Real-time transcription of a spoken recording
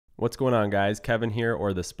What's going on, guys? Kevin here,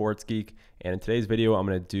 or the Sports Geek, and in today's video I'm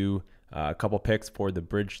going to do a couple picks for the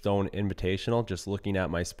Bridgestone Invitational, just looking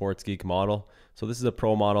at my Sports Geek model. So this is a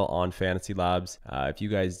pro model on FantasyLabs. If you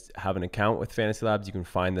guys have an account with FantasyLabs, you can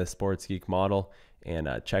find the Sports Geek model and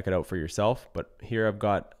check it out for yourself. But here I've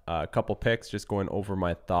got a couple picks, just going over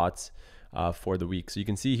my thoughts for the week. So you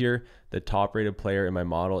can see here the top rated player in my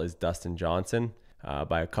model is Dustin Johnson.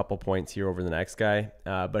 By a couple points here over the next guy,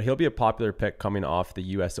 but he'll be a popular pick coming off the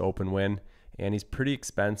US Open win, and he's pretty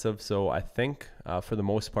expensive, so I think for the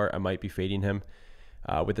most part I might be fading him.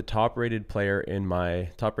 With the top rated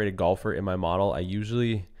golfer in my model, I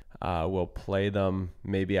usually will play them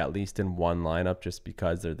maybe at least in one lineup just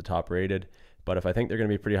because they're the top rated, but if I think they're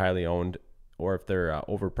going to be pretty highly owned, or if they're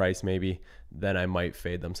overpriced maybe, then I might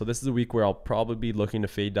fade them. So this is a week where I'll probably be looking to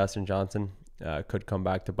fade Dustin Johnson. Could come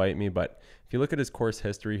back to bite me, but if you look at his course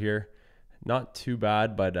history here, not too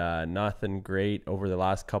bad, but nothing great over the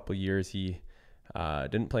last couple of years. He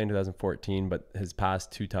didn't play in 2014, but his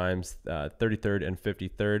past two times, 33rd and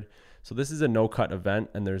 53rd. So this is a no-cut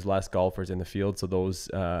event, and there's less golfers in the field, so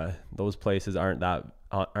those places aren't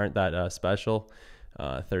that special.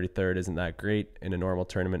 33rd isn't that great. In a normal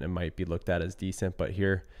tournament, it might be looked at as decent, but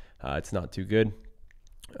here it's not too good.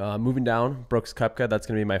 Moving down, Brooks Koepka, that's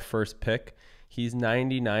going to be my first pick. He's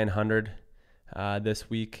 9,900 this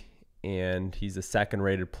week, and he's a second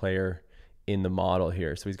rated player in the model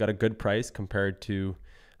here. So he's got a good price compared to,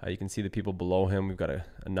 you can see the people below him. We've got a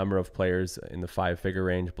number of players in the 5-figure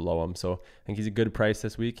range below him. So I think he's a good price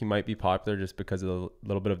this week. He might be popular just because of a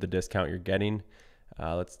little bit of the discount you're getting.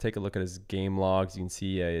 Let's take a look at his game logs. You can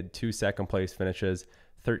see he had 2 second place finishes,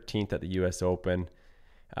 13th at the US Open.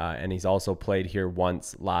 And he's also played here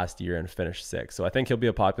once last year and finished 6th. So I think he'll be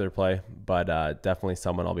a popular play, but definitely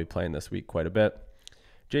someone I'll be playing this week quite a bit.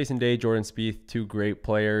 Jason Day, Jordan Spieth, 2 great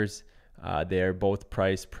players. They are both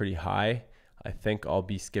priced pretty high. I think I'll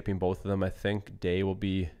be skipping both of them. I think Day will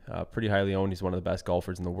be pretty highly owned. He's one of the best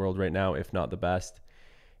golfers in the world right now, if not the best.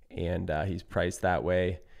 And he's priced that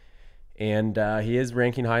way. And he is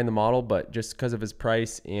ranking high in the model, but just because of his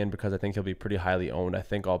price and because I think he'll be pretty highly owned, I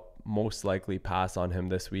think I'll most likely pass on him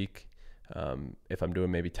this week. If I'm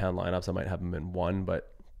doing maybe 10 lineups, I might have him in 1,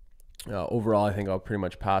 but overall, I think I'll pretty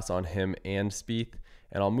much pass on him and Spieth,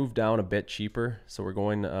 and I'll move down a bit cheaper. So we're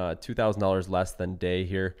going $2,000 less than Day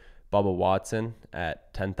here. Bubba Watson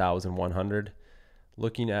at $10,100.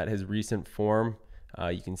 Looking at his recent form,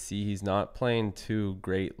 you can see he's not playing too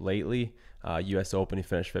great lately. US Open, he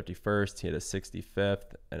finished 51st. He had a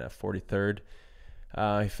 65th and a 43rd.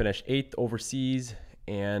 He finished 8th overseas,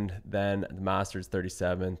 and then the Masters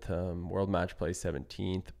 37th, World Match Play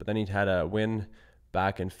 17th. But then he had a win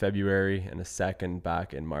back in February and a second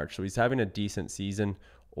back in March. So he's having a decent season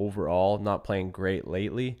overall, not playing great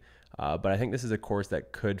lately. But I think this is a course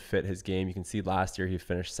that could fit his game. You can see last year he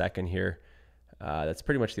finished 2nd here. That's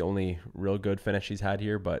pretty much the only real good finish he's had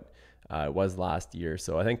here, but it was last year.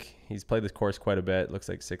 So I think he's played this course quite a bit, looks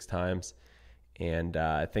like 6 times. And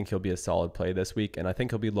I think he'll be a solid play this week, and I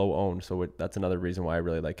think he'll be low owned. So that's another reason why I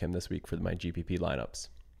really like him this week for my GPP lineups.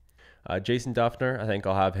 Jason Duffner, I think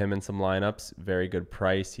I'll have him in some lineups. Very good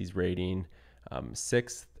price. He's rating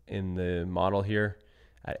 6th in the model here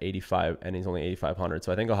at 85, and he's only 8,500.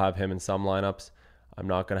 So I think I'll have him in some lineups. I'm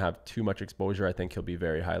not going to have too much exposure. I think he'll be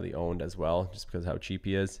very highly owned as well, just because of how cheap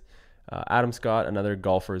he is. Adam Scott, another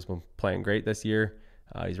golfer, has been playing great this year.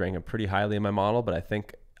 He's ranking pretty highly in my model, but I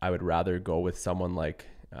think I would rather go with someone like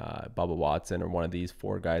Bubba Watson or one of these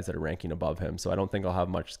 4 guys that are ranking above him. So I don't think I'll have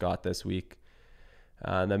much Scott this week.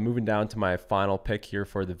 And then moving down to my final pick here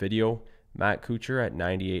for the video, Matt Kuchar at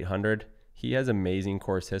 9,800. He has amazing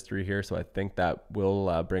course history here, so I think that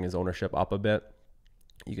will bring his ownership up a bit.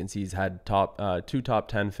 You can see he's had 2 top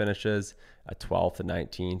 10 finishes, a 12th and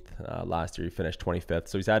 19th. Last year he finished 25th.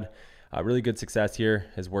 So he's had really good success here.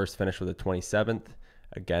 His worst finish was a 27th.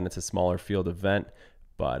 Again, it's a smaller field event,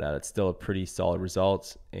 but it's still a pretty solid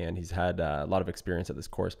result. And he's had a lot of experience at this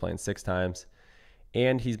course, playing 6 times.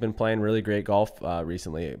 And he's been playing really great golf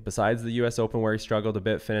recently. Besides the US Open where he struggled a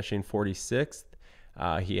bit, finishing 46th,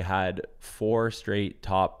 he had 4 straight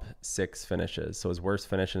top 6 finishes. So his worst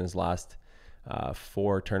finish in his last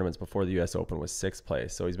 4 tournaments before the US Open was 6th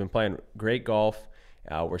place. So he's been playing great golf.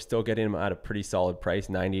 We're still getting him at a pretty solid price,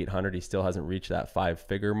 9,800. He still hasn't reached that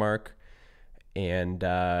 5-figure mark, and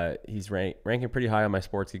he's ranking pretty high on my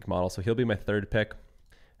Sports Geek model. So he'll be my 3rd pick.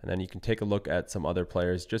 And then you can take a look at some other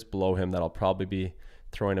players just below him that I'll probably be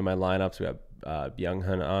throwing in my lineups. We have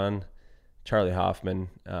Byung-Hun An, Charlie Hoffman,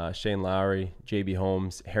 Shane Lowry, JB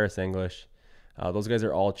Holmes, Harris English. Those guys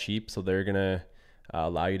are all cheap, so they're gonna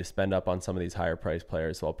allow you to spend up on some of these higher price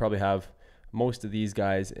players. So I'll probably have most of these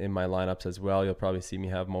guys in my lineups as well. You'll probably see me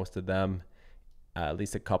have most of them at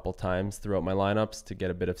least a couple times throughout my lineups to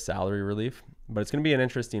get a bit of salary relief. But it's going to be an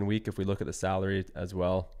interesting week if we look at the salary as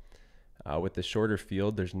well. With the shorter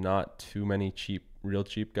field, there's not too many real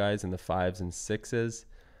cheap guys in the 5s and 6s.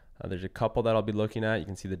 There's a couple that I'll be looking at. You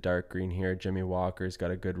can see the dark green here. Jimmy Walker's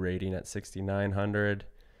got a good rating at 6,900.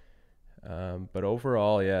 But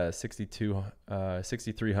overall, yeah,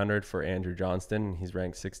 6,300 for Andrew Johnston. He's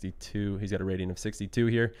ranked 62. He's got a rating of 62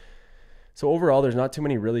 here. So overall, there's not too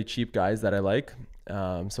many really cheap guys that I like.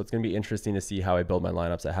 So it's going to be interesting to see how I build my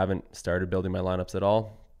lineups. I haven't started building my lineups at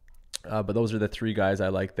all. But those are the 3 guys I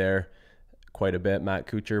like there quite a bit: Matt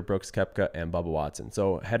Kuchar, Brooks Koepka, and Bubba Watson.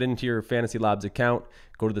 So head into your FantasyLabs account,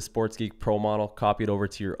 go to the Sports Geek Pro model, copy it over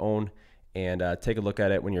to your own, and take a look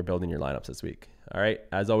at it when you're building your lineups this week. All right,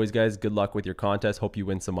 as always, guys, good luck with your contest. Hope you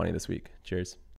win some money this week. Cheers.